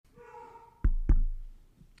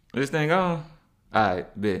This thing on?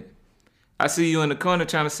 Alright, bet. I see you in the corner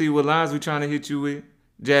trying to see what lines we trying to hit you with.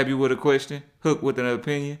 Jab you with a question, hook with an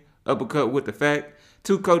opinion, uppercut with the fact.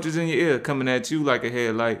 Two coaches in your ear coming at you like a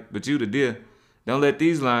headlight, but you the deer. Don't let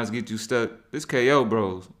these lines get you stuck. This KO,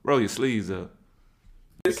 bros. Roll your sleeves up.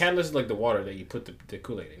 The catalyst is like the water that you put the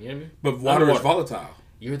Kool-Aid in. You know what I mean? But water is volatile.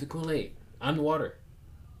 You're the Kool-Aid. I'm the water.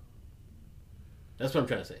 That's what I'm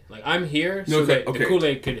trying to say. Like, I'm here so that the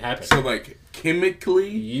Kool-Aid could happen. So, like,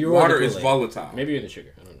 chemically, water is volatile. Maybe you're the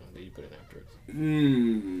sugar. I don't know. That you put it afterwards.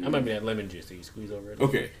 I might be that lemon juice that you squeeze over it.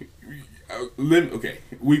 Okay. Okay.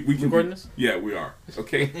 We recording this? Yeah, we are.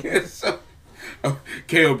 Okay. So,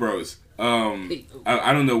 KO Bros.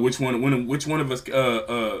 I don't know which one of us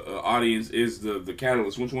audience is the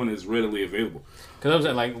catalyst. Which one is readily available? Because I'm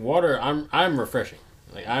saying, like, water, I'm refreshing.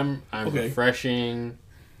 Like, I'm refreshing.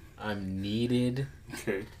 I'm needed.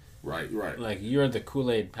 Okay. Right. Like, you're the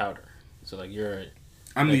Kool-Aid powder. So, like, you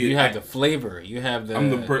have the flavor. You have the.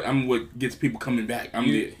 I'm what gets people coming back.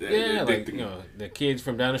 The kids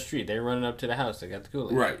from down the street. They're running up to the house. They got the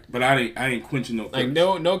Kool-Aid. Right, but I ain't quenching no thirst.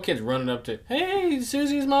 Like no kids running up to, hey,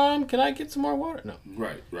 Susie's mom, can I get some more water? No.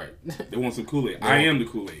 Right. They want some Kool-Aid. I am the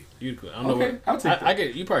Kool-Aid. You the Kool-Aid. I don't know what. I'll take that. I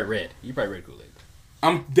get. You probably red. You probably red Kool-Aid.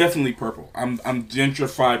 I'm definitely purple. I'm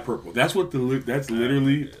gentrified purple. That's what that's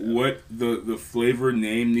literally what the flavor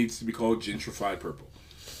name needs to be called. Gentrified purple.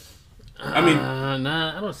 I mean,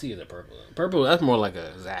 nah, I don't see it as purple. Purple, that's more like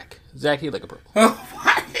a Zach. Zach, he like a purple.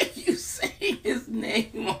 Why are you saying his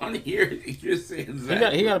name on here? You're saying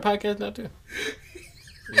Zach. He got a podcast now too.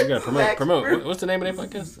 You got to promote. What's the name of that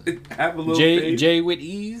podcast? Have a little faith. J with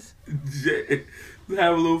ease.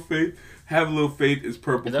 Have a little faith. Have a little faith is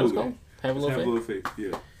purple. Is that what's called? Have a little faith.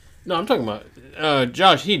 Yeah. No, I'm talking about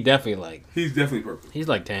Josh. He definitely like. He's definitely purple. He's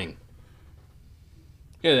like Tang.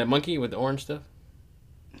 Yeah, that monkey with the orange stuff.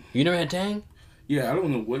 You never had Tang? Yeah, I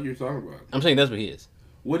don't know what you're talking about. I'm saying that's what he is.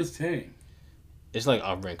 What is Tang? It's like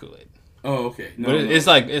off-brand Kool-Aid. Oh, okay. No, but it's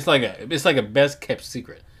like a best kept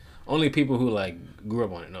secret. Only people who like grew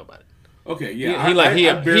up on it know about it. Okay, yeah. He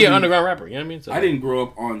an underground rapper. You know what I mean? So, I didn't grow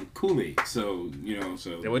up on Kool-Aid, so.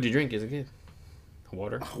 What'd you drink as a kid?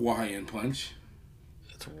 Water. Hawaiian Punch.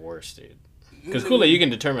 That's worse, dude. Because Kool-Aid, you can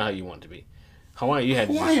determine how you want it to be.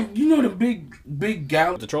 Hawaiian. You know the big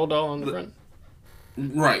gallon. The troll doll on the front.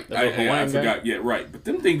 Right, I forgot. Yeah, right. But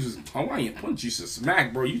them things was Hawaiian Punch used to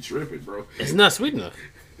smack, bro. You tripping, bro? It's not sweet enough.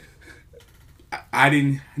 I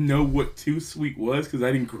didn't know what too sweet was because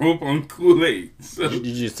I didn't grow up on Kool-Aid. So. Did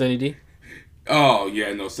you use Sunny D? Oh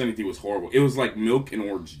yeah, no, Sunny D was horrible. It was like milk and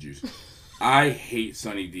orange juice. I hate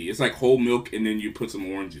Sunny D. It's like whole milk and then you put some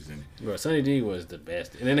oranges in it. Bro, Sunny D was the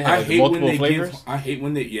best. And then they have multiple flavors. Now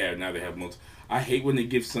they have multiple. I hate when they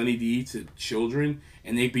give Sunny D to children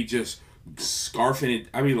and they be just scarfing it.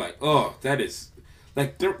 I mean, like, oh, that is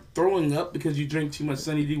like they're throwing up because you drink too much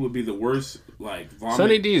Sunny D would be the worst. Like vomit.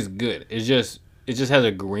 Sunny D is good. It just has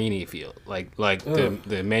a grainy feel. Like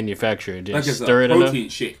the manufacturer didn't like stir it enough. Protein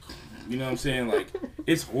shake. You know what I'm saying? Like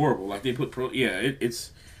it's horrible. Like they put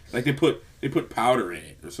it's like they put powder in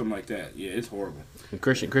it or something like that. Yeah, it's horrible. And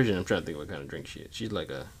Christian, I'm trying to think what kind of drink she is. She's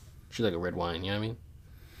like a red wine. You know what I mean?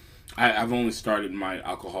 I've only started my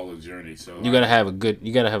alcoholic journey, so you gotta have a good.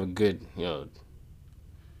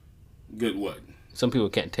 Good what? Some people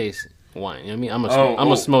can't taste wine. You know what I mean?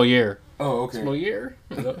 I'm a sommelier. Oh, okay. Sommelier?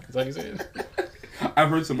 Is that how you say it? I've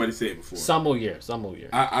heard somebody say it before. Sommelier.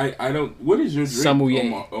 I don't. What is your drink?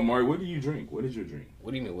 Sommelier. Omari, what do you drink? What is your drink?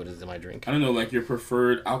 What do you mean? What is my drink? I don't know, like your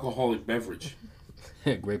preferred alcoholic beverage.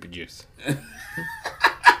 Grape juice.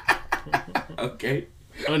 Okay.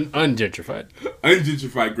 Ungentrified.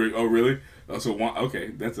 Ungentrified grape. Oh, really? Oh, so okay,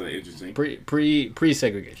 that's interesting. Pre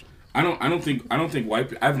segregation. I don't think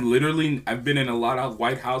white. I've been in a lot of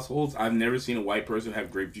white households. I've never seen a white person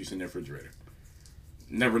have grape juice in their refrigerator.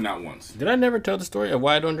 Never, not once. Did I never tell the story of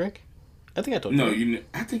why I don't drink? I think I told you. No,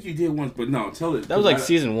 I think you did once, but no, tell it. That was like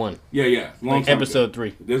season 1. Yeah, long time episode ago.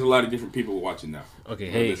 3. There's a lot of different people watching now.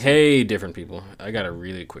 Okay, hey, different people. I got a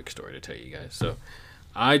really quick story to tell you guys. So,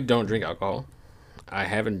 I don't drink alcohol. I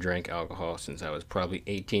haven't drank alcohol since I was probably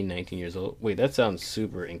 18, 19 years old. Wait, that sounds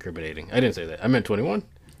super incriminating. I didn't say that. I meant 21.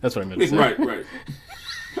 That's what I meant to say. Right.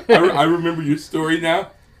 I remember your story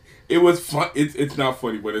now. It was fun. It's not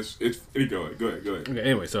funny, but it's. Go ahead. Okay.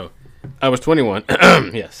 Anyway, so I was 21.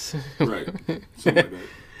 Yes. Right. Something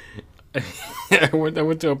like that. I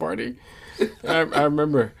went to a party. I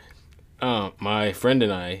remember my friend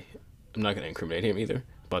and I. I'm not going to incriminate him either.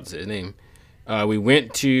 About to say his name. We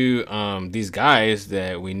went to these guys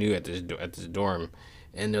that we knew at this dorm,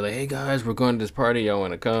 and they're like, "Hey guys, we're going to this party. Y'all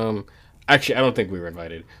want to come?" Actually, I don't think we were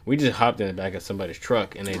invited. We just hopped in the back of somebody's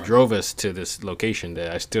truck, and they drove us to this location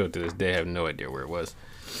that I still, to this day, have no idea where it was.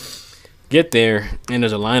 Get there, and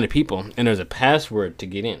there's a line of people, and there's a password to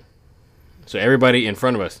get in. So everybody in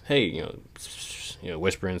front of us, hey,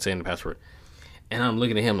 whispering, saying the password. And I'm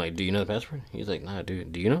looking at him like, do you know the password? He's like, nah,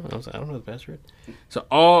 dude, do you know? I was like, I don't know the password.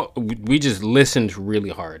 So we just listened really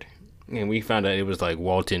hard. And we found out it was like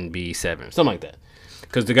Walton B7, something like that.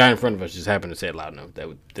 Because the guy in front of us just happened to say it loud enough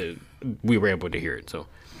that we were able to hear it. So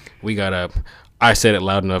we got up. I said it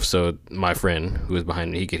loud enough so my friend who was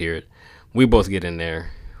behind me, he could hear it. We both get in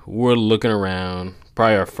there. We're looking around.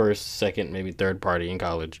 Probably our first, second, maybe third party in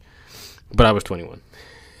college. But I was 21.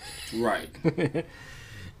 Right.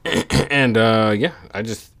 And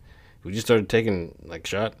we just started taking like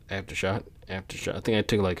shot after shot after shot. I think I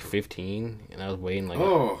took like 15, and I was weighing like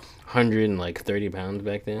 130 pounds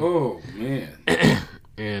back then. Oh man.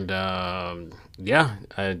 And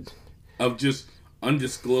of just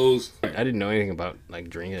undisclosed. I didn't know anything about like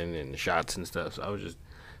drinking and shots and stuff, so I was just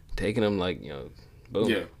taking them like boom.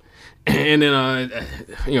 Yeah. And then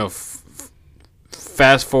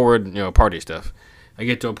fast forward party stuff. I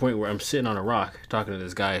get to a point where I'm sitting on a rock talking to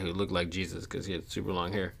this guy who looked like Jesus because he had super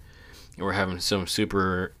long hair. And we're having some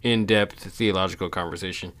super in-depth theological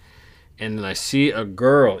conversation. And then I see a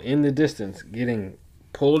girl in the distance getting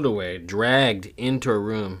pulled away, dragged into a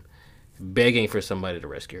room, begging for somebody to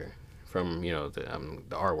rescue her from,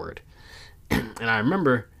 the R word. And I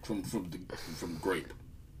remember... From grape.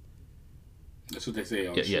 That's what they say.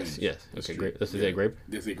 Yes. Okay, grape. That's say grape?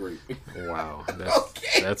 They say grape. Wow.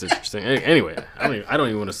 That's interesting. Anyway, I don't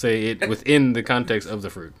even want to say it within the context of the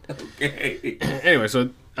fruit. Okay. Anyway,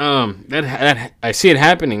 so that I see it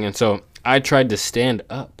happening, and so I tried to stand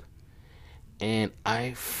up, and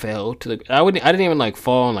I fell to the. I didn't even like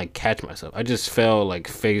fall and like catch myself. I just fell like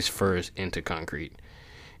face first into concrete,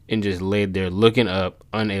 and just laid there looking up,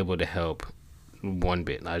 unable to help one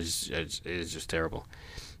bit. It's just terrible.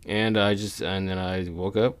 And then I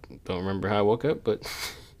woke up. Don't remember how I woke up, but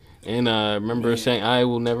and I remember saying, "I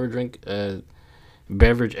will never drink a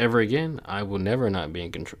beverage ever again. I will never not be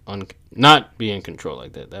in control. Not be in control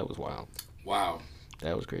like that." That was wild. Wow.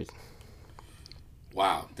 That was crazy.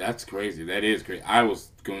 Wow, that's crazy. That is crazy. I was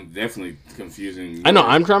definitely confusing. I know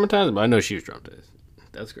I'm traumatized, but I know she was traumatized.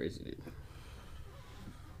 That's crazy, dude.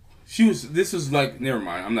 This was like, never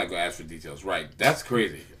mind. I'm not going to ask for details. Right. That's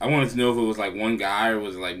crazy. I wanted to know if it was like one guy or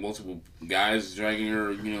was it like multiple guys dragging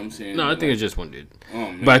her, you know what I'm saying? No, I think it's just one dude. Oh,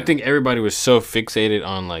 man. But I think everybody was so fixated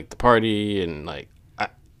on like the party and like,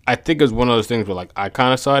 I think it was one of those things where like I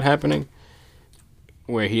kind of saw it happening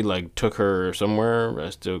where he like took her somewhere. I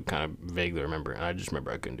still kind of vaguely remember. And I just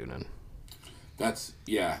remember I couldn't do nothing. That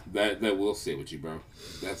will sit with you, bro.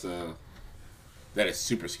 That is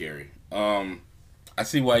super scary. I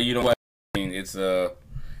see why you don't like it.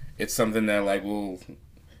 It's something that like you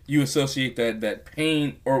associate that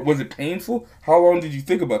pain, or was it painful? How long did you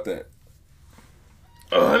think about that?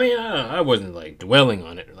 I mean, I wasn't like dwelling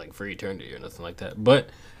on it like for eternity or nothing like that, but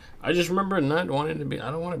I just remember not wanting to be. I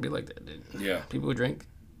don't want to be like that, dude. Yeah. People who drink.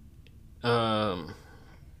 I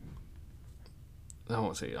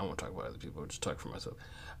won't talk about other people. I'll just talk for myself.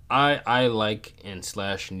 I like and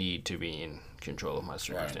 / need to be in control of my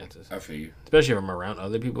circumstances. Right. I feel you. Especially if I'm around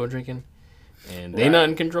other people who are drinking and they not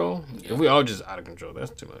in control. Yeah. If we all just out of control,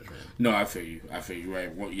 that's too much, man. No, I feel you.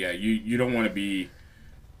 Right. Well, yeah, you don't want to be.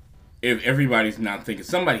 If everybody's not thinking,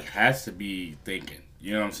 somebody has to be thinking.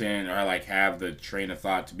 You know what I'm saying? Or like have the train of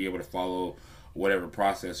thought to be able to follow whatever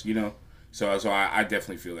process. You know. So I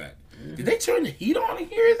definitely feel that. Mm-hmm. Did they turn the heat on in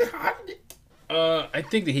here? Is it hot? I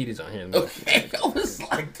think the heat is on here. Okay, I was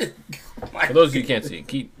like, for those of you who can't see,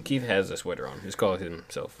 Keith has a sweater on. He's called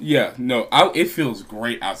himself. Yeah, no, it feels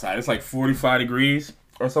great outside. It's like 45 degrees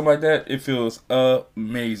or something like that. It feels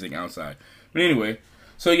amazing outside. But anyway,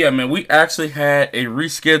 so yeah, man, we actually had a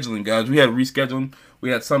rescheduling, guys. We had rescheduling.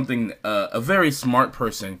 We had something, a very smart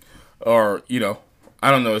person, or I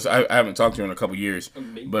don't know. I haven't talked to her in a couple years,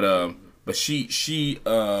 but she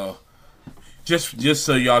Just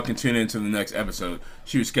so y'all can tune into the next episode.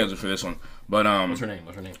 She was scheduled for this one. But What's her name?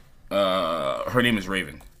 Her name is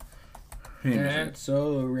Raven. That's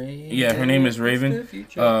so Raven. Yeah, her name is Raven.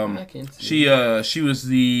 She was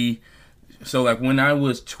so like when I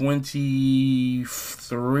was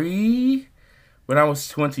 23, when I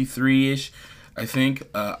was 23ish, I think,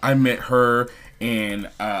 I met her and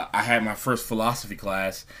I had my first philosophy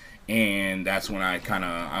class, and that's when I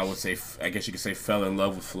guess you could say fell in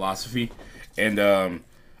love with philosophy. And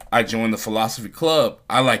I joined the philosophy club.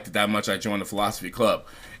 I liked it that much. I joined the philosophy club,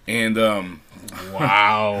 and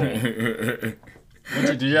wow.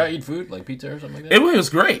 Did y'all eat food like pizza or something like that? It was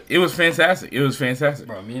great. It was fantastic.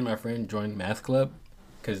 Bro, me and my friend joined math club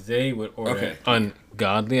because they would order an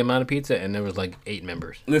ungodly amount of pizza, and there was like 8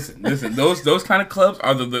 members. Listen. Those kind of clubs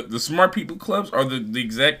are the smart people clubs are the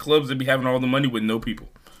exact clubs that be having all the money with no people.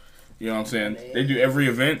 You know what I'm saying? They do every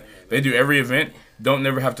event. Don't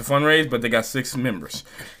never have to fundraise, but they got 6 members.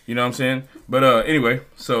 You know what I'm saying? But anyway,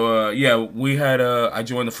 so we had I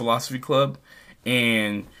joined the philosophy club,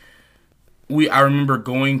 and I remember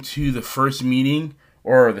going to the first meeting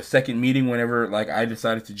or the second meeting whenever like I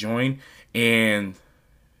decided to join, and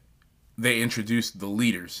they introduced the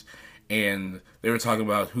leaders, and they were talking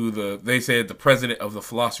about they said the president of the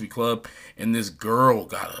philosophy club, and this girl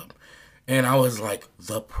got up, and I was like,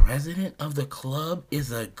 the president of the club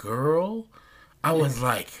is a girl? I was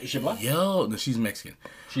like, is she black? Yo, no, she's Mexican.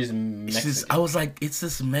 She's Mexican. I was like, it's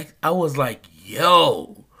this I was like,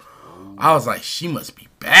 yo. I was like, she must be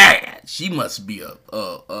bad. She must be a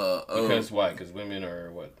Because why? Because women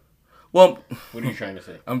are what? Well, what are you trying to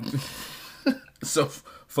say? So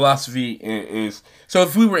philosophy is so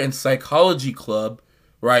if we were in psychology club,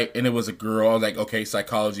 right, and it was a girl, I was like, okay,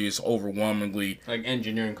 psychology is overwhelmingly like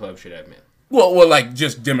engineering club should have men. Well, like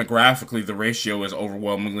just demographically, the ratio is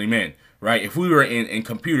overwhelmingly men, right? If we were in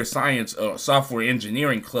computer science or software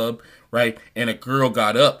engineering club, right, and a girl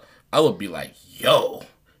got up, I would be like, yo,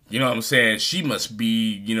 you know what I'm saying? She must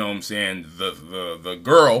be, you know what I'm saying, the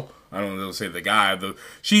girl. I don't know, they'll say the guy.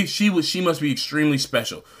 She must be extremely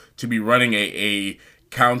special to be running a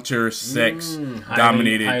counter-sex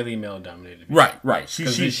dominated, highly male dominated. Right. She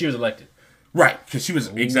was elected. Right, because she was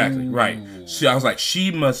exactly right. So I was like,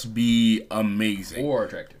 she must be amazing or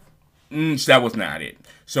attractive. That was not it.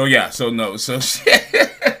 So yeah, so no, so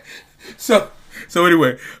so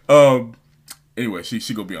anyway,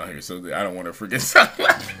 she gonna be on here, so I don't want to forget something.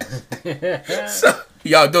 So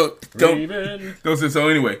y'all don't say so.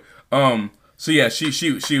 Anyway, so yeah, she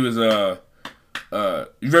was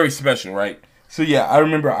very special, right? So yeah, I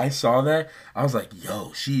remember I saw that. I was like, yo,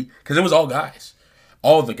 because it was all guys.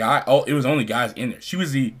 It was only guys in there. She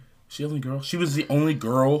was the only girl. She was the only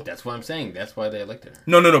girl. That's what I'm saying. That's why they elected her.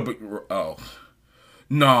 No, but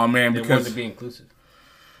no, man, they because wanted to be inclusive.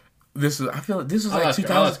 I feel like this was like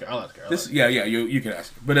 2000. I'll ask her. Yeah, you can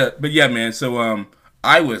ask her. But yeah, man. So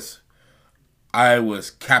I was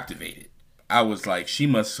captivated. I was like, she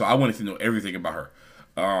must. So I wanted to know everything about her.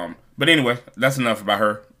 But anyway, that's enough about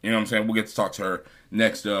her. You know what I'm saying? We'll get to talk to her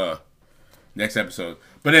next episode.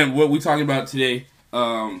 But then what we're talking about today.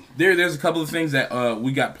 There's a couple of things that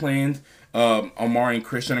we got planned. Omari and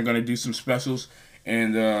Christian are gonna do some specials,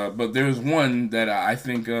 and but there's one that I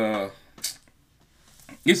think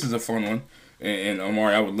this is a fun one. And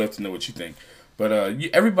Omari, I would love to know what you think. But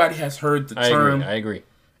everybody has heard the term. I agree.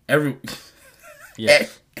 Everybody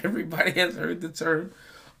has heard the term.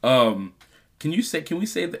 Can we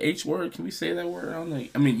say the H word? Can we say that word? I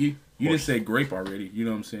mean, you didn't say grape already. You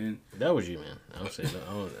know what I'm saying? That was you, man. I don't say that.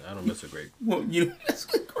 I don't mess with grape. Well, you don't mess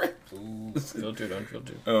with grape. Ooh, filtered,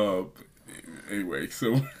 unfiltered. Anyway,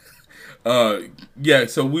 so yeah.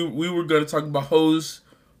 So we were gonna talk about hoes.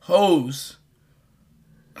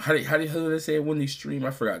 How do they say it when they stream?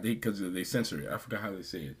 I forgot because they censor it. I forgot how they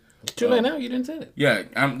say it. It's too late now. You didn't say it. Yeah.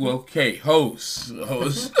 Okay. Hoes.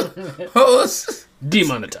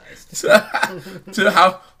 Demonetized.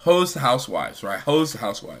 to hoes to housewives, right? Hoes to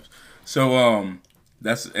housewives. So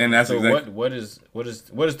that's so exactly what is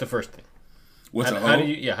the first thing? What's a hoe?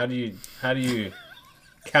 How do you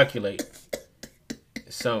calculate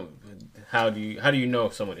how do you know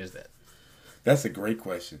if someone is that? That's a great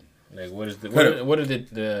question. Like what are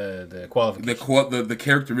the qualifications? The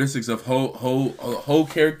characteristics of hoe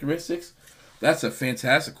characteristics? That's a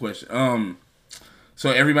fantastic question. So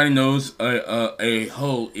everybody knows a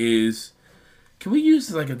hoe is. Can we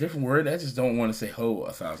use like a different word? I just don't want to say hoe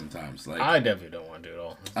 1,000 times. Like I definitely don't want to do it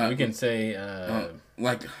all. We can say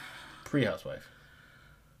like pre-housewife.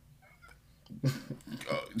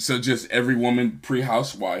 So just every woman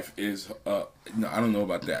pre-housewife is. No, I don't know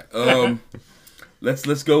about that.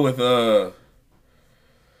 Let's go with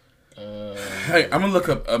Hey, I'm gonna look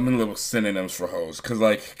up synonyms for hoes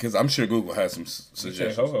because I'm sure Google has some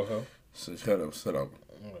suggestions. Ho. So shut up.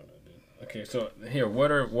 Okay, so here,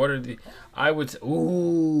 what are the? I would.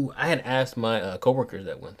 I had asked my coworkers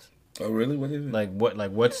that once. Oh really? What is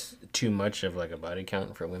it? What's too much of like a body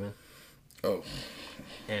count for women? Oh.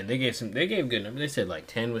 And they gave good numbers. They said like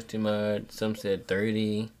 10 was too much. Some said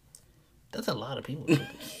 30. That's a lot of people.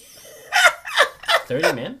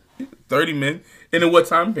 30 men? 30 men? And in what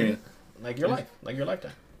time period? Like your life. Like your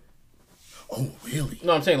lifetime. Oh, really?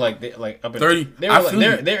 No, I'm saying up in 30.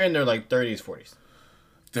 They're in their like 30s, 40s.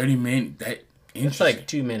 30 men. It's like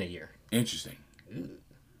 2 men a year. Interesting.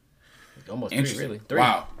 Almost 3, really. 3.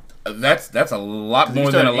 Wow. That's a lot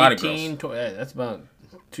more than a lot of girls. That's about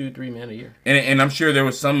 2-3 men a year. And I'm sure there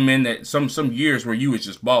was some men that some years where you was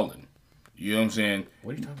just balling. You know what I'm saying?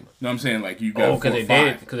 What are you talking about? No, I'm saying like you got because they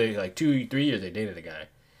dated, because they like 2-3 years they dated a guy,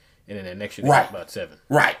 and then the next year they got about 7.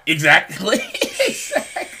 Right. Exactly.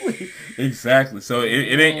 Exactly. So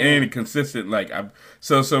it ain't consistent. Like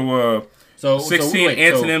so 16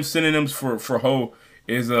 antonyms, synonyms for hoe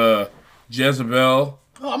is Jezebel.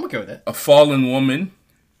 Oh, I'm okay with that. A fallen woman.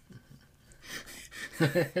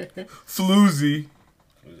 Floozy.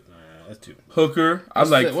 That's 2. Hooker.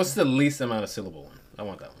 What's the least amount of syllable one? I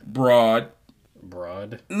want that one.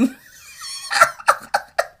 Broad.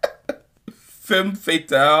 Femme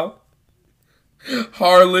fatale.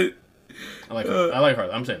 Harlot. I like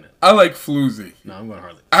harlot. I'm saying that. I like floozy. No, I'm going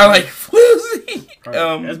harlot. I like floozy.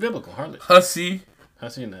 That's biblical. Harlot. Hussy.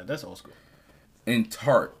 Hussy and that. That's old school. And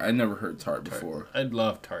tart. I never heard tart before. I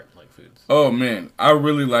love tart like foods. Oh man, I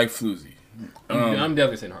really like floozy. I'm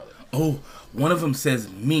definitely saying harlot. Oh, one of them says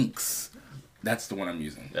minx. That's the one I'm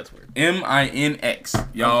using. That's weird. MINX.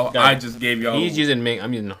 Y'all, I just gave y'all. He's using minx.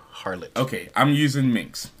 I'm using harlot. Okay, I'm using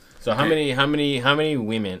minx. So how many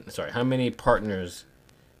women? Sorry, how many partners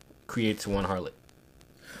creates one harlot?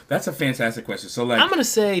 That's a fantastic question. So like, I'm gonna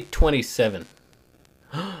say 27.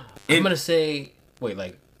 I'm gonna say what?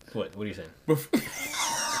 What are you saying? Is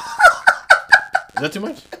that too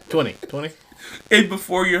much? 20. And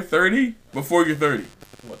before you're 30? Before you're 30.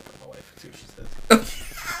 What about my wife? See what she says.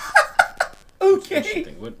 Okay.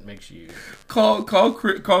 What makes you call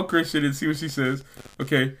Christian and see what she says?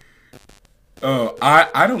 Okay.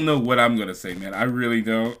 I don't know what I'm gonna say, man. I really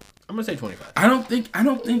don't. I'm gonna say 25. I don't think.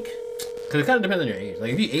 Because it kind of depends on your age.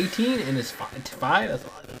 Like if you're 18 and it's 5, that's a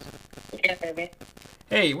lot. Yeah, baby.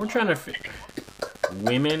 Hey, we're trying to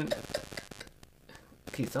women.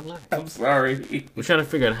 Okay, stop laughing. I'm sorry. We're trying to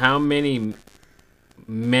figure out how many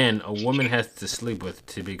men a woman has to sleep with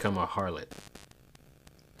to become a harlot.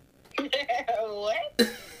 What?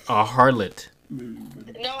 A harlot.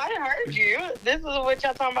 No, I didn't heard you. This is what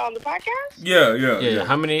y'all talking about on the podcast? Yeah.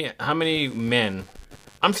 How many men?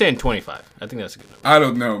 I'm saying 25. I think that's a good number. I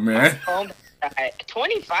don't know, man.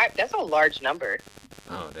 25? That's a large number.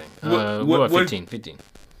 Oh, dang. What about 15? 15.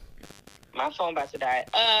 My phone about to die.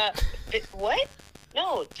 What?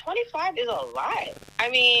 No, 25 is a lot. I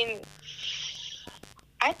mean,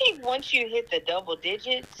 I think once you hit the double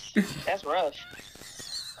digits, that's rough.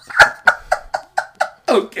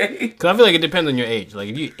 Okay. Because I feel like it depends on your age. Like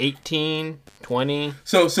if you're 18, 20.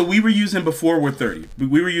 So we were using before we're 30.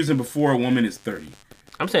 We were using before a woman is 30.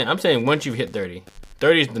 I'm saying once you've hit 30.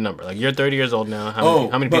 30 is the number. Like you're 30 years old now. How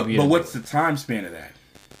many people you But what's the time span of that?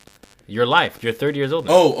 Your life. You're 30 years old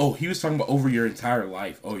now. Oh, he was talking about over your entire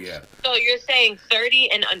life. Oh, yeah. So you're saying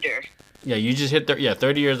 30 and under? Yeah, you just hit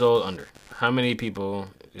 30 years old under. How many people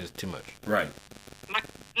is too much? Right. My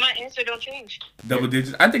answer don't change. Double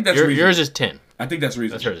digits? I think that's reasonable. Yours is 10. I think that's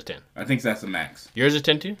reasonable. That's hers is 10. I think that's the max. Yours is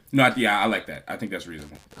 10 too? No, I like that. I think that's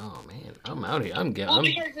reasonable. Oh, man. I'm out here. I'm Well,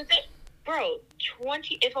 because the thing, bro,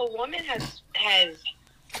 20, if a woman has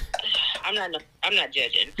I'm not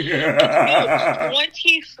judging.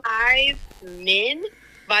 25 men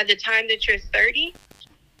by the time that you're 30,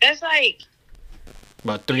 that's like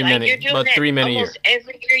about 3 men. About 3 men a year. Almost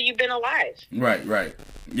every year you've been alive. Right.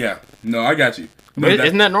 Yeah. No, I got you. But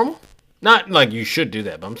isn't that normal? Not like you should do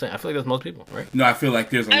that, but I'm saying I feel like that's most people, right? No, I feel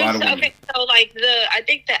like there's a lot of women. Okay, so like I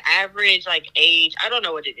think the average like age, I don't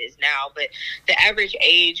know what it is now, but the average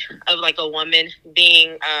age of like a woman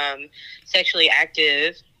being sexually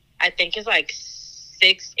active, I think is like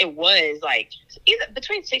 6. It was like either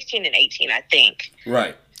between 16 and 18, I think.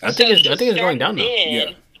 Right. I think it's going down though.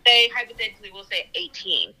 Yeah. Say hypothetically, we'll say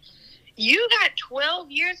 18. You got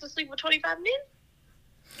 12 years to sleep with 25 men.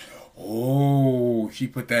 Oh, she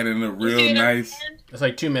put that in a real nice. It's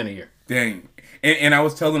like 2 men a year. Dang. And I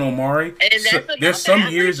was telling Omari, there's some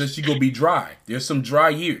years that she gonna be dry. There's some dry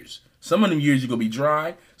years. Some of them years you gonna be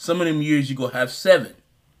dry. Some of them years you gonna have 7.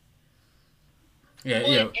 Yeah, Well,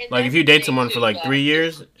 yeah. and Like if you that's date someone for like too, 3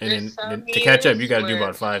 years, and there's then some to catch up, you years got to do where-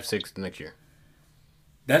 about 5, 6 the next year.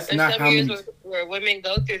 That's There's not some how years many. where women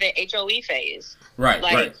go through the HOE phase, Right.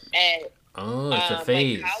 like Right. at Oh, it's a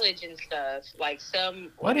phase. like college and stuff. Like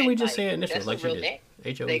some. Why didn't we just like, say it initially? that's Like a you real did.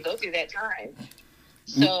 thing. HOE. They go through that time.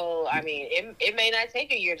 So I mean, it may not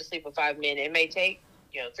take a year to sleep with 5 men. It may take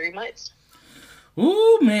 3 months.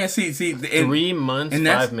 Ooh, man. See. And, 3 months, and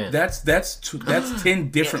 5 men. that's 10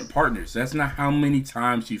 different partners. That's not how many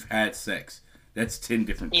times you've had sex. That's 10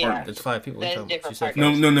 different Yeah. partners. That's 5 people. That's What are you talking about? different She said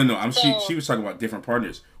partners. No. So- She was talking about different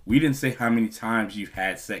partners. we didn't say how many times you've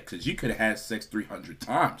had sex, because you could have had sex 300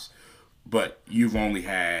 times, but you've only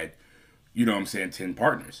had, 10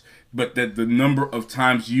 partners. But that the number of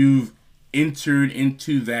times you've entered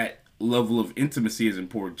into that level of intimacy is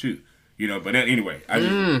important too. But anyway,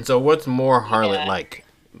 So what's more harlot like?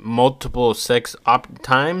 Multiple sex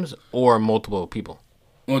times or multiple people?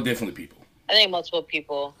 Well, definitely people. I think multiple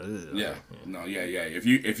people. Yeah. No, yeah.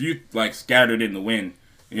 If you like scattered in the wind,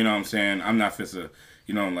 you know what I'm saying? I'm not fist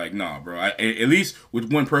nah, bro. At least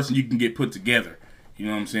with one person you can get put together. You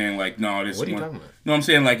know what I'm saying? Like, no, this What are you one. talking about? No, I'm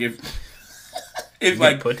saying like if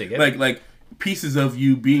like put together? like pieces of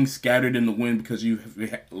you being scattered in the wind because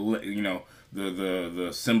the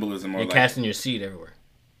symbolism, or You're like casting your seed everywhere.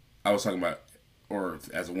 I was talking about, or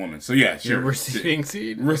as a woman. So yeah, sure. You're receiving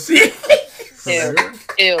seed. Receiving.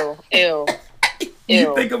 Ew.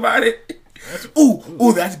 You think about it.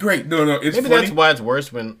 Ooh, that's great. No, it's Maybe funny. that's why it's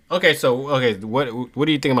worse when. What do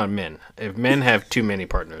you think about men? If men have too many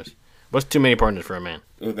partners, what's too many partners for a man?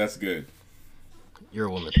 Oh, that's good. You're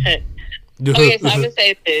a woman. Okay, so I'm gonna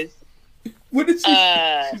say this. What did she?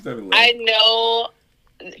 She started laughing. I know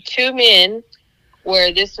 2 men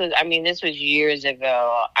where this was years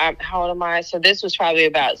ago. How old am I? So this was probably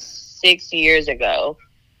about 6 years ago.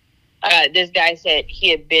 This guy said he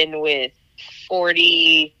had been with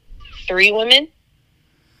 43 women.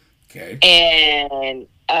 Okay. And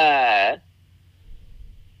at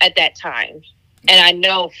that time. And I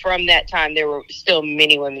know from that time there were still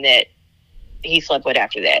many women that he slept with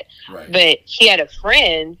after that. Right. But he had a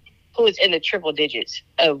friend who was in the triple digits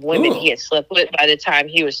of women he had slept with by the time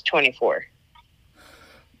he was 24.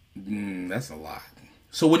 That's a lot.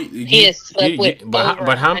 So what? He has slept with over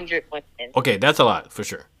 100 women. Okay, that's a lot for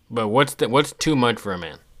sure. But what's too much for a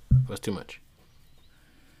man? What's too much?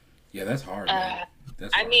 Yeah, that's hard. Man.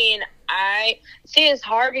 That's hard. I mean, it's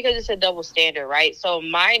hard because it's a double standard, right? So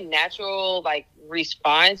my natural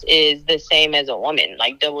response is the same as a woman,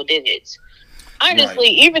 like double digits. Honestly,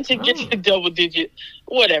 even to get to double digit,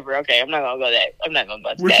 whatever. Okay, I'm not gonna go that. I'm not gonna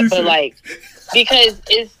go to that. But because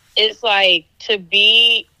it's like to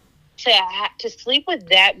sleep with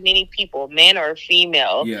that many people, man or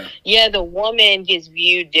female. Yeah, the woman gets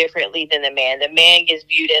viewed differently than the man. The man gets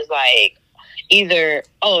viewed as like either,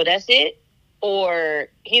 oh, that's it, or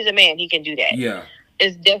he's a man, he can do that. Yeah.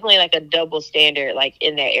 It's definitely like a double standard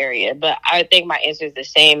in that area. But I think my answer is the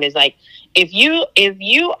same, is like if you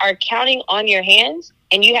are counting on your hands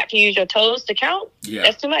and you have to use your toes to count,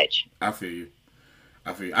 that's too much. I feel you.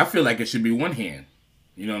 I feel like it should be one hand.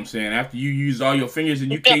 You know what I'm saying? After you use all your fingers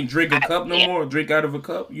and you can't drink a cup no more, drink out of a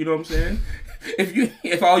cup, you know what I'm saying?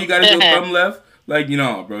 If all you got is your thumb left,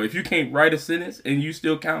 bro, if you can't write a sentence and you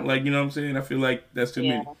still count, you know what I'm saying? I feel like that's too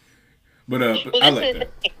many. But I like that.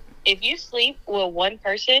 If you sleep with one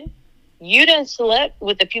person, you done slept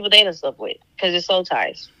with the people they done slept with, because it's soul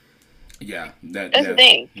ties. Yeah. That's the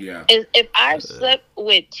thing. Yeah. If I've slept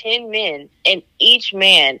with 10 men and each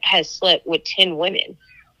man has slept with 10 women,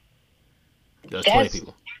 that's 20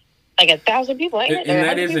 people. Like 1,000 people, ain't it? And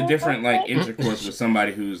that is a different intercourse with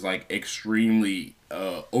somebody who's extremely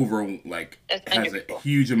has a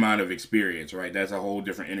huge amount of experience, right? That's a whole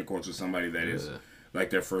different intercourse with somebody that is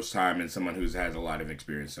their first time, and someone who has a lot of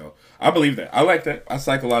experience. So I believe that. I like that.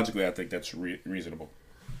 Psychologically, I think that's reasonable.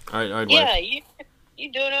 Yeah, you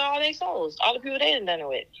doing it all their souls, all the people they done it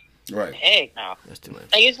with. Right. Heck no. That's too much.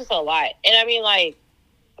 It's just a lot. And I mean,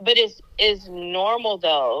 but it's normal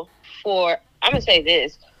though for. I'm gonna say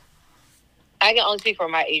this. I can only speak for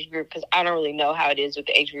my age group because I don't really know how it is with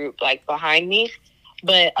the age group behind me.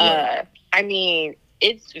 But I mean,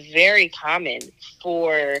 it's very common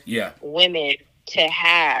for women to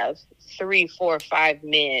have 3, 4, 5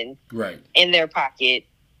 men in their pocket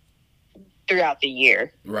throughout the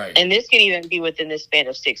year. Right. And this could even be within the span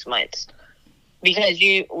of 6 months. Because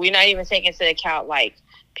we're not even taking into account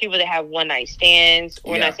people that have one night stands.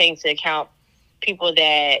 We're not taking into account people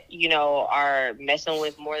that, are messing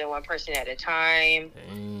with more than one person at a time.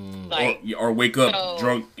 Or wake up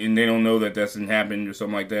drunk and they don't know that doesn't happen or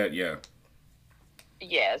something like that. Yeah.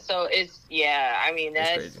 Yeah, so I mean,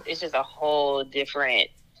 it's just a whole different,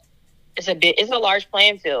 it's a large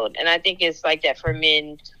playing field. And I think it's like that for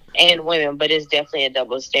men and women, but it's definitely a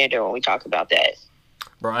double standard when we talk about that.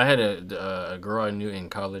 Bro, I had a girl I knew in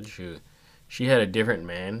college who, she had a different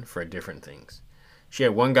man for different things. She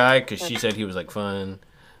had one guy because she said he was fun,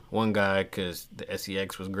 one guy because the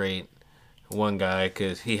sex was great, one guy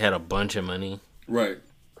because he had a bunch of money. Right.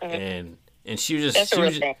 And she was just,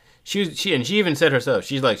 she even said herself,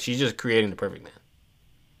 she's just creating the perfect man.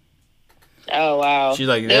 Oh wow. She's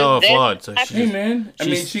like, they're all flawed. So Hey she's, man, I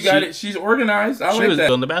mean, she's- she got she- it. She's organized. I she like was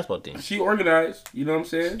that. on the basketball team. She organized. You know what I'm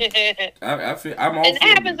saying? and I feel I'm all that for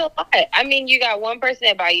happens it. a lot. I mean, you got one person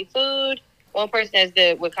that buy you food, one person that's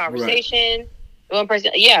good with conversation, one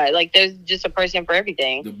person, yeah, like there's just a person for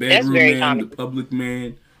everything. The That's bedroom very man, common. the public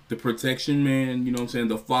man, the protection man. You know what I'm saying?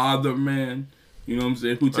 The father man. You know what I'm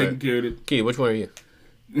saying? Who taking Right. care of it? Key, which one are you?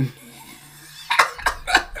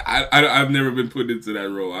 I've never been put into that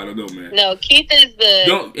role. I don't know, man. No, Keith is the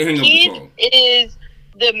Don't hang up the Keith phone. is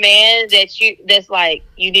the man that's like,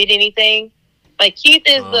 you need anything? Like Keith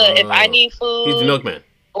is the if I need food, He's the milkman.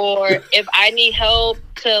 or if I need help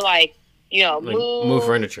to like, Like, move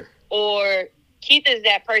furniture. or Keith is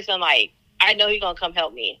that person like, I know he's gonna come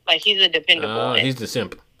help me. Like he's a dependable one. He's the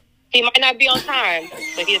simp. He might not be on time,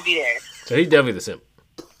 but he'll be there. So he's definitely the simp.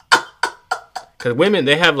 Because women,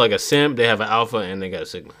 they have like a simp, they have an alpha, and they got a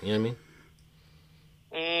sigma. You know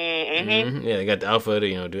what I mean? Mm-hmm. Yeah, they got the alpha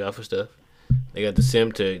to do alpha stuff. They got the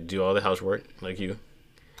simp to do all the housework, like you.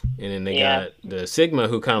 And then they got the sigma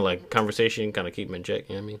who kind of like conversation, kind of keep them in check.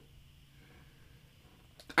 You know what I mean?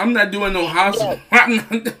 I'm not doing no house. I'm not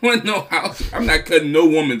doing no house. I'm not cutting no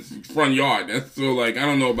woman's front yard. That's so like I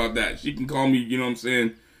don't know about that. She can call me. You know what I'm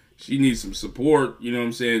saying? She needs some support. You know what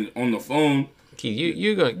I'm saying on the phone. Key,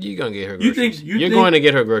 you gonna get her You groceries. think- You're think- going to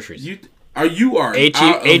get her groceries. You are out of your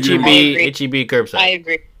HEB mind. HEB curbside. I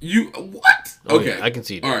agree. You what? Oh, Okay, yeah, I can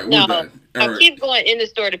see that. All right, we're No, done. All I right. keep going in the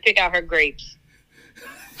store to pick out her grapes.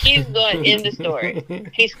 He's going in the store.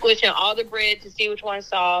 He's squishing all the bread to see which one's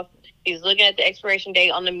soft. He's looking at the expiration date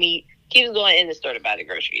on the meat. Keeps going in the store to buy the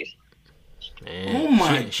groceries. Man, Oh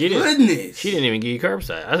my she goodness! Didn't, she didn't even give you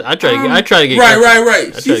curbside. I tried to get right, curbside. right,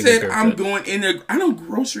 right. I She tried to get said, "I'm curbside. going in there. I don't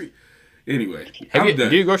grocery." Anyway, Have I'm you, done.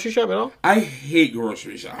 do you grocery shop at all? I hate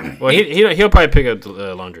grocery shopping. Well, he'll probably pick up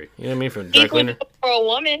the laundry. You know what I mean, from the dry He's cleaner. looking for a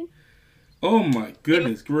woman. Oh my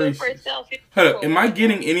goodness He's looking for gracious! himself. He's Hold looking up, for am a I woman.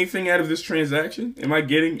 getting anything out of this transaction? Am I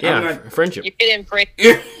getting? Yeah, I'm not. friendship. You get in front.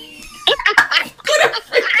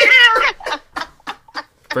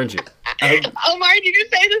 Friendship. Omar, did you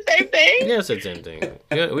say the same thing? Yeah, I said the same thing.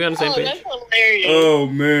 Yeah, we on the same Oh, page. that's hilarious. Oh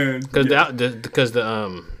man, Because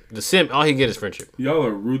the simp, all he get is friendship, y'all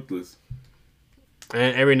are ruthless.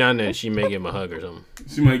 and every now and then she may give him a hug or something.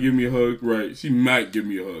 She might give me a hug, right? She might give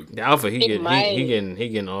me a hug. The alpha, he might.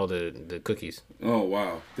 getting all the cookies. Oh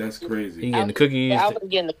wow, that's He crazy. getting the cookies. Albert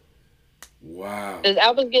getting the Wow. Because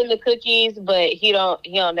Albert's getting the cookies, but he don't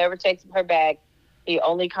never text her back. He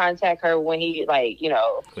only contact her when he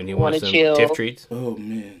When he want wants to some chill. tiff treats, Oh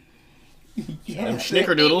man. them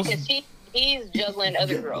snickerdoodles. Because he's juggling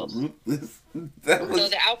other girls. Ruthless. That So was.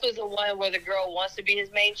 the alpha's the one where the girl wants to be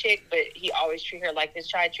his main chick, but he always treat her like his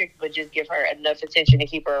side chick, but just give her enough attention to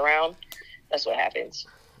keep her around. That's what happens.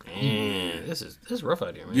 Man, this is rough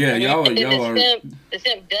out here, man. Yeah, y'all And then y'all are. the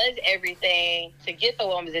simp does everything to get the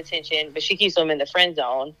woman's attention, but she keeps him in the friend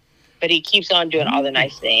zone. But he keeps on doing all the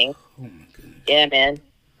nice things. Oh my goodness. Yeah, man.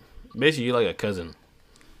 Basically, you like a cousin.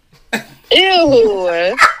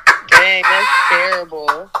 Ew. Dang, that's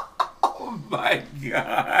terrible. Oh my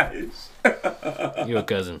gosh. You a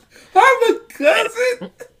cousin, I'm a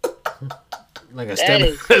cousin. like a That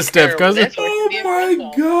is step terrible. cousin. That's what Oh you be a my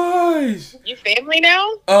friend zone. gosh. You family now?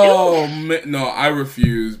 Oh man, no, I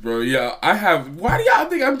refuse, bro. Yeah, I have. Why do y'all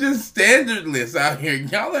think I'm just standardless out here?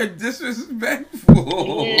 Y'all are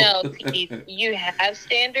disrespectful. No, Keith, you have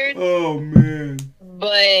standards, Oh man,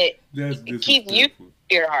 but that's Keith, you disrespectful.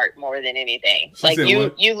 your heart more than anything. She Like said you,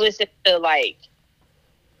 what? you listen to like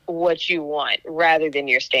what you want rather than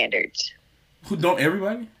your standards. Who don't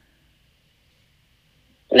everybody?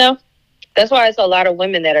 No, that's why it's a lot of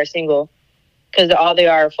women that are single because all they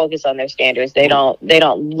are focused on their standards. They don't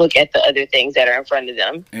look at the other things that are in front of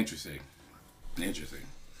them. Interesting. Interesting.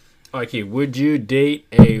 Okay, would you date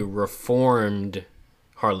a reformed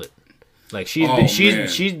harlot? Like Oh, man.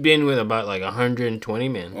 she's been with about like 120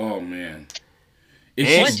 men. Oh man. Is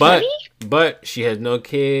And, she, but she has no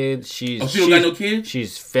kids. oh, she don't got no kids,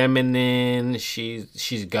 She's feminine.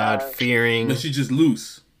 She's God fearing. but she just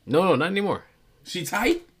loose. No, not anymore. She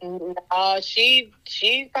tight.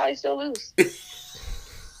 She's probably still loose.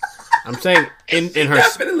 I'm saying in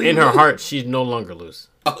Definitely her loose. heart, she's no longer loose.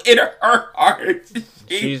 Oh, in her heart,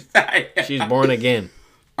 She's tight. she's born again.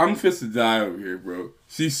 I'm fit to die over here, bro.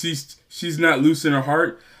 She's not loose in her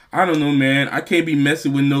heart. I don't know, man. I can't be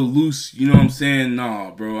messing with no loose. You know what I'm saying?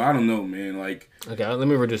 Nah, bro. I don't know, man. Like, Okay, let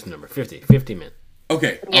me reduce the number. 50 men.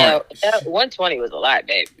 okay, Yeah, all right. that 120 was a lot,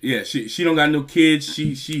 babe. Yeah, she don't got no kids.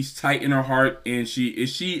 She's tight in her heart, and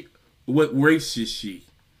she what race is she?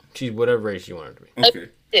 She's whatever race you want her to be. Okay,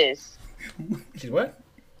 This She's what?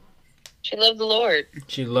 She loves the Lord.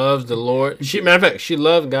 She loves the Lord. Matter of fact, she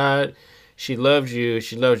loves God. She loves you.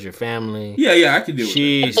 She loves your family. Yeah, I can deal with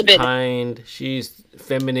She's That's a bit- kind. She's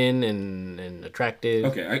feminine and attractive.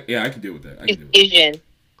 that. Okay, I can deal with that. I can She's deal with that. Asian.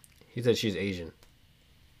 He said she's Asian.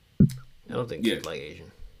 I don't think Yeah. she's like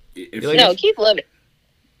Asian. If You like- No, keep loving.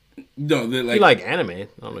 no, the, You like anime. I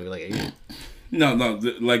don't know if you like Asian. no,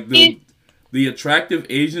 the attractive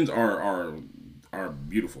Asians are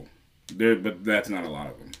beautiful. But that's not a lot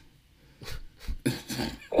of them.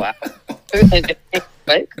 Wow. What?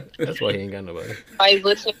 That's why he ain't got nobody. Why he's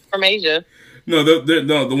listening from Asia? No,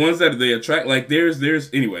 the ones that they attract, like there's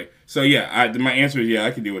anyway. So yeah, my answer is yeah,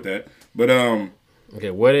 I can deal with that. But Okay,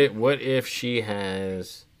 what if she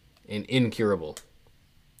has an incurable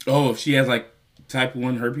if she has like type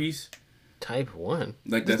 1 herpes, type 1?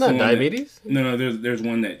 like That's that's not the one that- diabetes? no, there's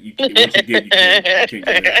one that you once you get you can't get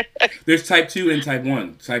rid of. There's type 2 and type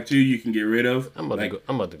 1. Type 2 you can get rid of. I'm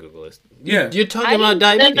about to Google this. Yeah. You're talking about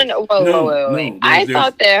diabetes. No. No, Wait. no, I there's-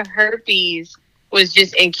 thought that herpes was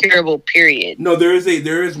just incurable. Period. No, there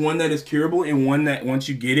is one that is curable and one that once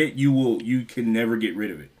you get it, you can never get rid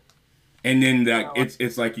of it. And then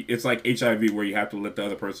it's like HIV where you have to let the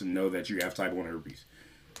other person know that you have type 1 herpes.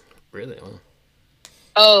 Really? Oh.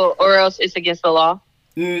 Oh, or else it's against the law.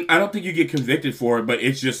 I don't think you get convicted for it, but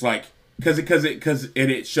it's just like because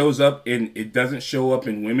it shows up and it doesn't show up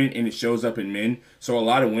in women and it shows up in men. So a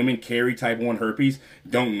lot of women carry type 1 herpes,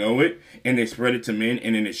 don't know it, and they spread it to men,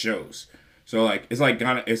 and then it shows. So like it's like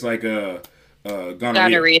gonorrhea.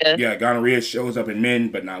 Gonorrhea. Yeah, gonorrhea shows up in men,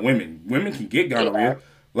 but not women. Women can get gonorrhea.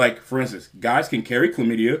 Like for instance, guys can carry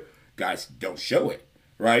chlamydia. Guys don't show it,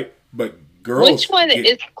 right? But girls. Which one get-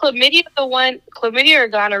 is chlamydia? Chlamydia or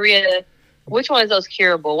gonorrhea? Which one is those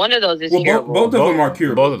curable? One of those is Well, curable. both of them are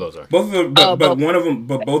curable. Both of those are. Both of them, Oh, but both. one of them,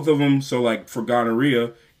 but both of them. So like for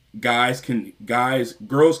gonorrhea, girls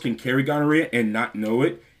can carry gonorrhea and not know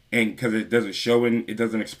it, and because it doesn't show and it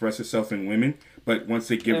doesn't express itself in women. But once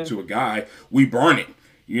they give it to a guy, we burn it.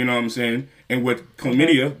 You know what I'm saying? And with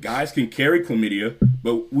chlamydia, guys can carry chlamydia,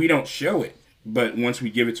 but we don't show it. But once we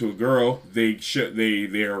give it to a girl, they itch it.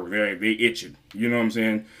 You know what I'm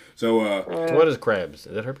saying? So So what is crabs?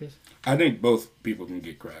 Is that herpes? I think both people can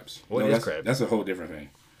get crabs. What is that's, crabs? That's a whole different thing.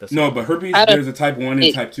 That's No, but herpes, I don't- there's a type 1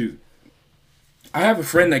 and type 2. I have a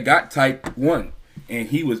friend that got type 1, and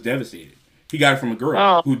he was devastated. He got it from a girl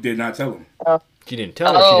Oh. who did not tell him. She didn't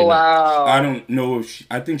tell her. She Oh did not. wow. I don't know if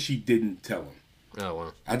I think she didn't tell him. Oh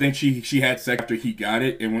wow. I think she had sex after he got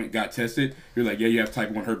it and when it got tested. You're like, yeah, you have type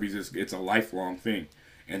 1 herpes. It's a lifelong thing.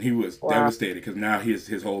 And he was devastated because now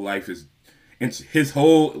his whole life is, his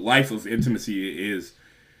whole life of intimacy is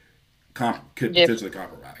could potentially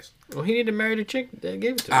compromised. Well, he needed to marry the chick that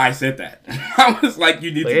gave it to him. I said that. I was like,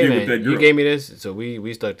 you need Like, to hey, get with man, that girl. you gave me this, so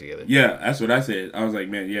we stuck together. Yeah, that's what I said. I was like,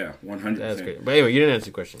 man, yeah, 100%. That's great. But anyway, you didn't answer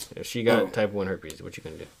the question. If she got Oh. type 1 herpes, what you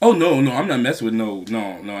gonna do? Oh, no, I'm not messing with no,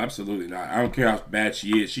 absolutely not. I don't care how bad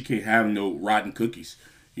she is. She can't have no rotten cookies.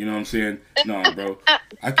 You know what I'm saying? No, bro.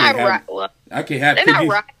 I can't have They're cookies. not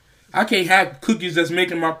right. I can't have cookies that's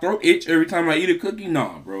making my throat itch every time I eat a cookie.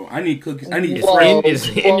 No, bro. I need cookies. I need Whoa. fresh. It's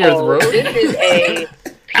in your throat? This is a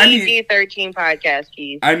I need- PG-13 podcast,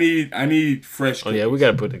 Keith. I need fresh Oh cookies. yeah, we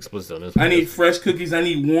gotta put explicit on this. I need fresh cookies. I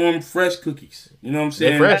need warm, fresh cookies. You know what I'm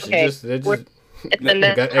saying? They're fresh. Okay. They're just It's Like,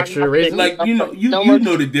 enough. got extra I'm not raisins? Like you know, No more-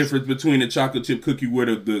 know the difference between a chocolate chip cookie where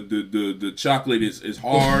the chocolate is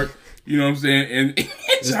hard. You know what I'm saying? And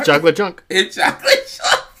just chocolate chunk. and chocolate.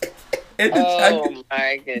 And the chocolate. Oh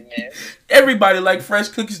my goodness. Everybody like fresh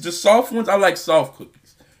cookies. The soft ones, I like soft cookies.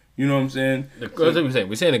 You know what I'm saying? That's what we're saying.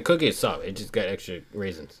 We're saying the cookie is soft. It just got extra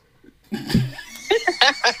raisins.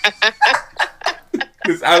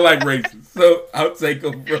 Because I like raisins, so I'll take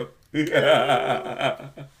them, bro.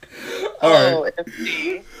 All right,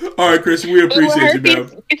 all right, Christian. We But with appreciate you,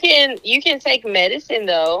 herpes, man. you can take medicine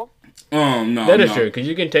though. No, That is no. true because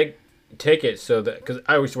you can take it so that because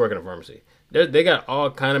I used to work in a pharmacy. They got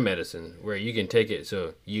all kind of medicine where you can take it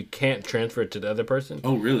so you can't transfer it to the other person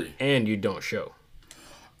Oh, really? and you don't show.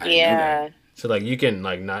 I didn't know Yeah. that. So like you can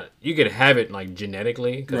you could have it like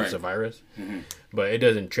genetically because it's a Right. virus, but it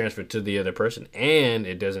doesn't transfer to the other person and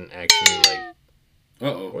it doesn't actually like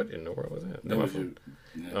Uh-oh. what in the world was that? That my was phone. your-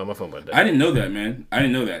 Oh, my phone about that. I didn't know that, man. I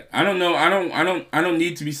didn't know that. I don't know. I don't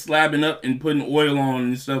need to be slabbing up and putting oil on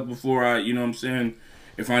and stuff before I, you know what I'm saying?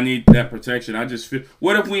 If I need that protection, I just feel.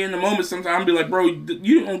 What if we in the moment? Sometimes I'll be like, bro,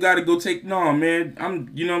 you don't got to go take. No, man.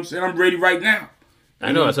 You know what I'm saying? I'm ready right now.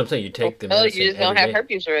 I know that's what I'm saying. You take the Oh, medicine you just don't every have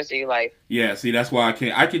day. herpes the rest of your life. Yeah. See, that's why I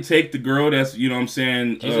can't. I can take the girl that's, you know what I'm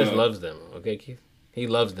saying. Jesus loves them. Okay, Keith. He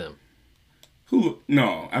loves them. Who?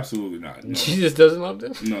 No, absolutely not. No. She just doesn't love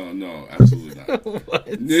them. No, absolutely not. What?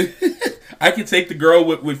 I can take the girl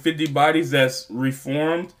with 50 bodies that's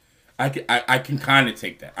reformed. I can kind of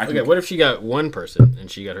take that. Okay, what if she got one person and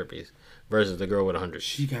she got herpes versus the girl with 100?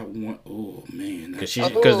 She got one? Oh man, Because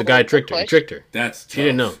the guy tricked her. He tricked her. That's tough. She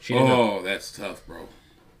didn't know. She didn't know. That's tough, bro.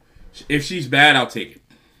 If she's bad, I'll take it.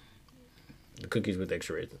 The cookies with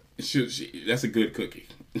extra raisins. That's a good cookie.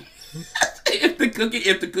 If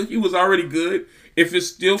the cookie was already good, if it's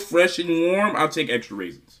still fresh and warm, I'll take extra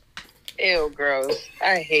raisins. Ew, gross.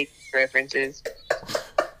 I hate references.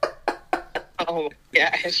 Oh my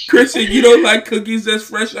gosh. Christian, you don't like cookies that's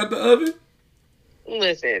fresh out the oven?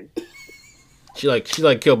 Listen, She like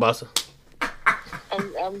kielbasa.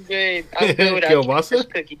 I'm good. I'm good without Kielbasa? fresh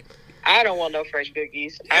cookies. I don't want no fresh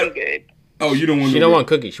cookies. I'm good. Oh, you don't want? She don't want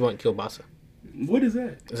cookies. She want kielbasa. What is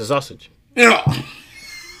that? It's a sausage. Yeah.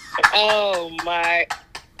 Oh my.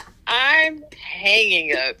 I'm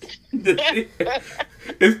hanging up.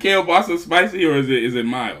 Is kielbasa spicy or is it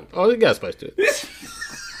mild? Oh, it got spice to it. It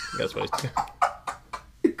got spice to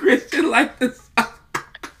it. Christian like this.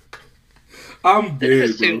 I'm This dead,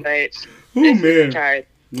 is too bro. much. Oh This is man. tired.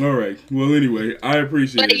 All right. Well, anyway, I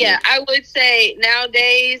appreciate But it. yeah, I would say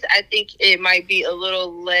nowadays, I think it might be a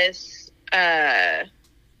little less,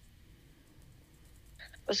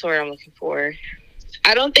 what's the word I'm looking for?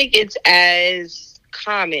 I don't think it's as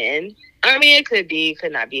common. I mean, it could be,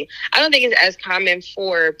 could not be. I don't think it's as common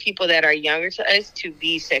for people that are younger to us to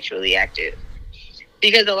be sexually active.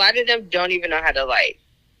 Because a lot of them don't even know how to, like,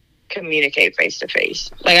 communicate face to face.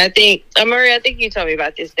 Like, I think, Murray, I think you told me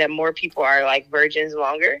about this, that more people are, like, virgins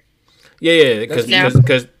longer. Yeah, because Now-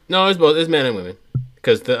 no, it's both. It's men and women.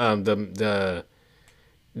 Because the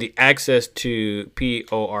access to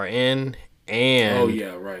PORN and Oh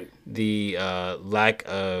yeah, right. the lack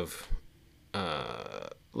of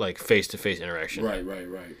like face to face interaction. Right.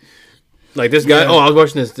 Like this guy. Yeah. Oh, I was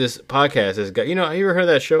watching this podcast. This guy. You know, you ever heard of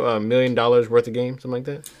that show, $1 Million Worth of Game, something like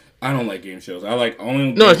that? I don't like game shows. I like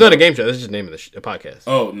only. No, it's not a game show. This is just the name of the podcast.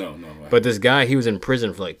 Oh no. But this guy, he was in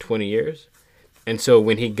prison for like 20 years, and so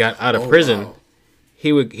when he got out of Oh, prison, wow.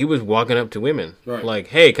 he was walking up to women, Right. like,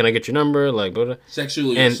 "Hey, can I get your number?" Like, blah, blah.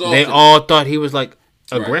 Sexually And assaulted. they all thought he was like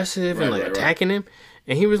aggressive Right, and like right. attacking him.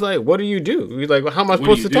 And he was like, "What do you do?" He's like, well, "How am I What do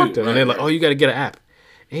supposed you to talk do? to him?" And Right, they're like, right. "Oh, you got to get an app."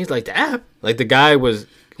 And he's like, "The app?" Like the guy was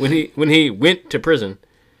when he went to prison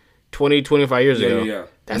 25 years ago. Yeah.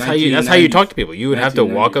 That's how you talk to people. You would have to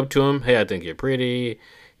 1990. walk up to him. "Hey, I think you're pretty.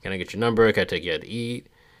 Can I get your number? Can I take you out to eat?"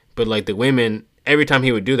 But like the women, every time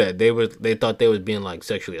he would do that, they thought they was being like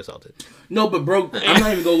sexually assaulted. No, but bro, I'm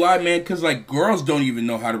not even gonna lie, man. Because like girls don't even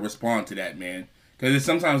know how to respond to that, man. Because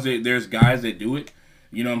sometimes there's guys that do it.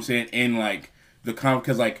 You know what I'm saying? And like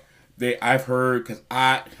because like I've heard because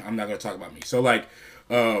I'm not gonna talk about me. So like,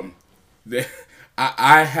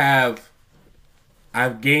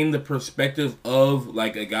 I've gained the perspective of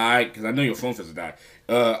like a guy because I know your phone says a guy,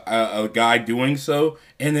 a guy doing so,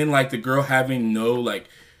 and then like the girl having no like.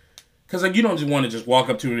 Because, like, you don't just want to just walk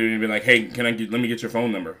up to her and be like, hey, let me get your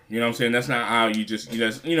phone number. You know what I'm saying? That's not how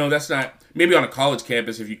that's not, maybe on a college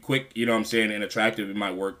campus, if you're quick, you know what I'm saying, and attractive, it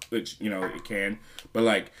might work, which, it can. But,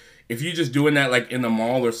 like, if you're just doing that, like, in the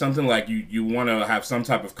mall or something, like, you want to have some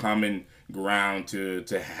type of common ground to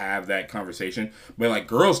have that conversation. But, like,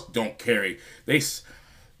 girls don't carry.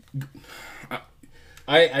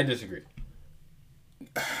 I disagree.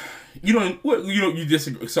 You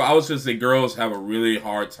disagree. So I was just say girls have a really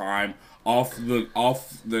hard time off the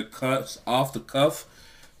cuff,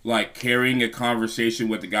 like carrying a conversation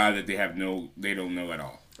with the guy that they don't know at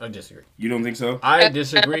all. I disagree. You don't think so? I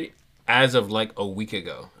disagree. As of like a week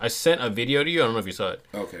ago, I sent a video to you. I don't know if you saw it.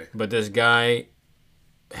 Okay. But this guy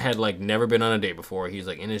had like never been on a date before. He's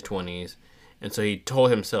like in his 20s, and so he told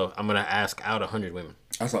himself, "I'm gonna ask out 100 women."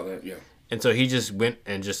 I saw that. Yeah. And so he just went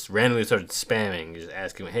and just randomly started spamming, just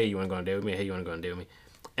asking, "Hey, you want to go on a date with me? Hey, you want to go on a date with me?"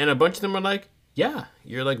 And a bunch of them were like, "Yeah,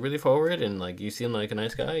 you're like really forward and like you seem like a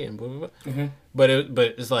nice guy and blah blah blah." Mm-hmm. But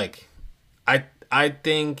it's like, I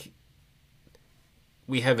think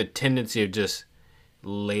we have a tendency of just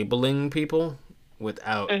labeling people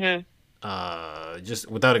without just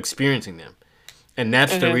without experiencing them, and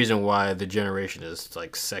that's the reason why the generation is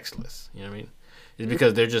like sexless. You know what I mean? It's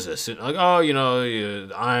because they're just assuming, like, oh,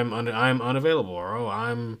 I'm unavailable, or oh,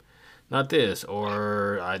 I'm not this,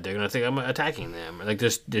 or they're gonna think I'm attacking them. Like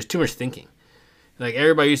there's too much thinking. Like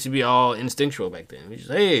everybody used to be all instinctual back then. We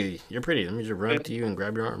just, hey, you're pretty. Let me just run up to you and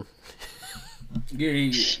grab your arm. Yeah.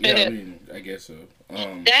 I mean, I guess so.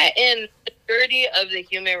 That and the majority of the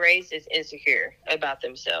human race is insecure about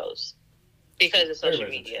themselves because of social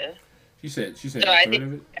media. She said. So I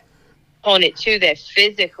think on it too that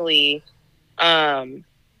physically,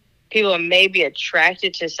 people may be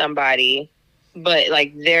attracted to somebody, but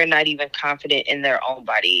like they're not even confident in their own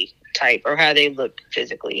body type or how they look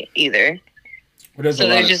physically either. But there's So a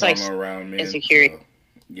lot there's of just, like, trauma around, man. insecurity. So,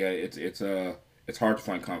 yeah, it's hard to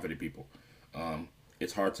find confident people.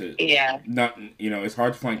 It's hard to it's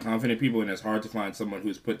hard to find confident people, and it's hard to find someone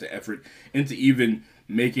who's put the effort into even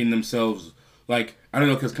making themselves like, I don't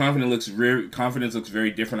know, because confidence looks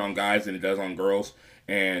very different on guys than it does on girls,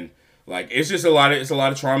 and like it's just a lot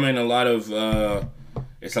of trauma and a lot of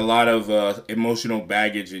emotional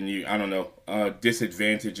baggage and I don't know,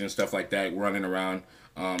 disadvantage and stuff like that running around.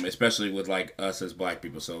 Especially with like us as black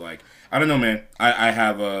people. So like, I don't know, man. I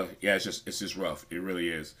have it's just rough. It really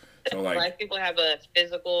is. So like, black people have a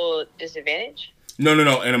physical disadvantage? No,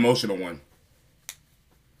 an emotional one.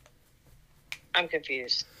 I'm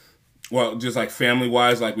confused. Well, just like family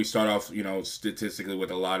wise, like we start off, statistically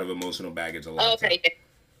with a lot of emotional baggage. Okay.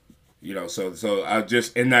 So I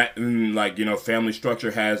just in that, family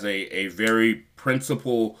structure has a very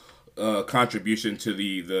principal contribution to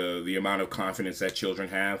the amount of confidence that children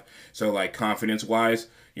have. So like confidence wise,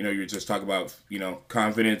 you just talk about,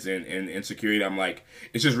 confidence and insecurity. I'm like,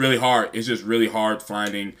 it's just really hard. It's just really hard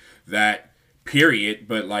finding that period.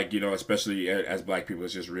 But like, especially as black people,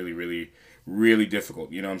 it's just really, really, really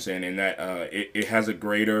difficult. You know what I'm saying? And that it has a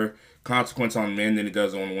greater consequence on men than it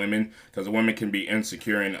does on women, because a woman can be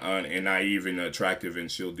insecure and naive and attractive and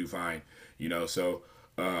she'll do fine. So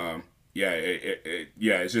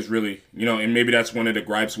it's just really, and maybe that's one of the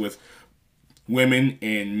gripes with women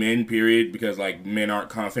and men, period, because like men aren't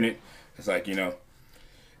confident. It's like,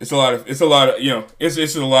 it's a lot of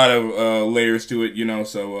layers to it,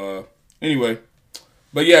 so anyway.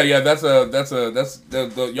 But that's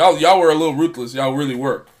y'all were a little ruthless. Y'all really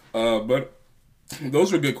were. But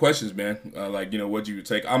those were good questions, man. What you would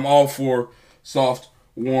take. I'm all for soft,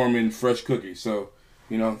 warm, and fresh cookies. So,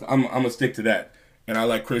 I'm gonna stick to that. And I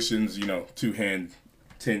like Christian's, 2-hand,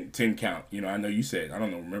 10 count. I know you said, I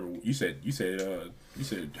don't know, remember, you said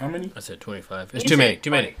how many? I said 25. It's too many.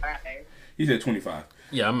 25. He said 25.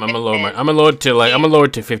 Yeah, I'm gonna lower it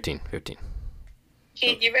to 15.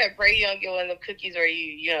 Keith, you better pray you don't get one of them cookies or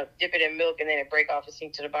you dip it in milk and then it break off and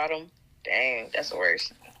sink to the bottom. Dang, that's the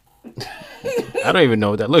worst. I don't even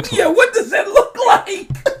know what that looks like. Yeah, what does that look like?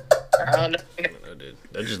 I don't know.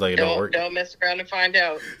 That's just like it don't work. Don't mess around and find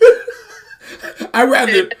out. I'd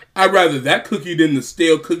rather that cookie than the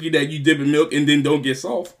stale cookie that you dip in milk and then don't get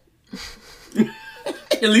soft.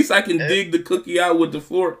 At least I can dig the cookie out with the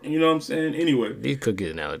fork. You know what I'm saying? Anyway. These cookie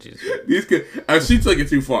analogies. She took it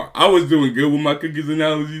too far. I was doing good with my cookies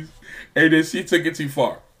analogies. And then she took it too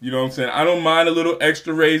far. You know what I'm saying? I don't mind a little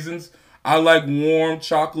extra raisins. I like warm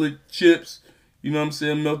chocolate chips. You know what I'm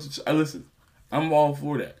saying? Melted. Listen, I'm all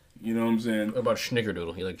for that. You know what I'm saying? What about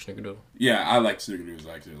Snickerdoodle? You like Snickerdoodle? Yeah, I like Snickerdoodles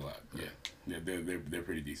actually a lot. Yeah, they're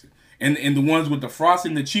pretty decent. And the ones with the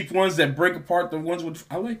frosting, the cheap ones that break apart, the ones with,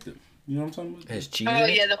 I like them. You know what I'm talking about? Has cheese. Oh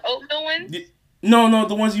yeah, the oatmeal ones. No,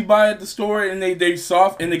 the ones you buy at the store and they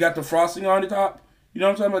soft and they got the frosting on the top. You know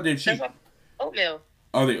what I'm talking about? They're cheap. That's oatmeal.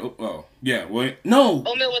 Are they? Oh yeah. Well, no.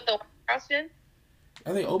 Oatmeal with the frosting.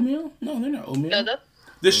 Are they oatmeal? No, they're not oatmeal. No,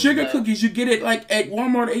 the sugar cookies you get it like at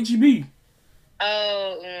Walmart or HEB.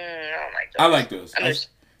 Oh, I don't like those. I like those.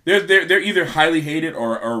 They're either highly hated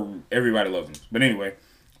or everybody loves them. But anyway,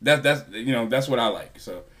 that's what I like.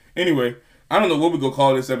 So anyway, I don't know what we gonna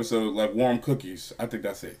call this episode. Like warm cookies. I think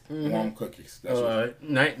that's it. Mm-hmm. Warm cookies. That's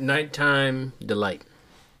nighttime delight.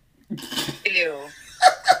 Ew.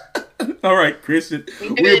 All right, Christian.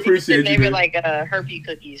 We appreciate you. Name it like herpy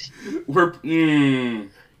cookies.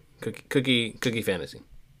 Cookie fantasy.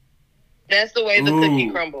 That's the way the cookie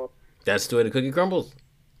crumbles. That's the way the cookie crumbles.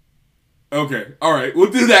 Okay. All right. We'll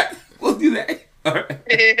do that. All right.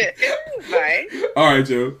 Bye. All right,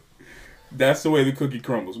 Joe. That's the way the cookie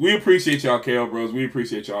crumbles. We appreciate y'all, KL Bros. We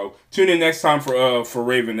appreciate y'all. Tune in next time for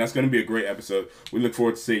Raven. That's going to be a great episode. We look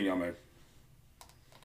forward to seeing y'all, man.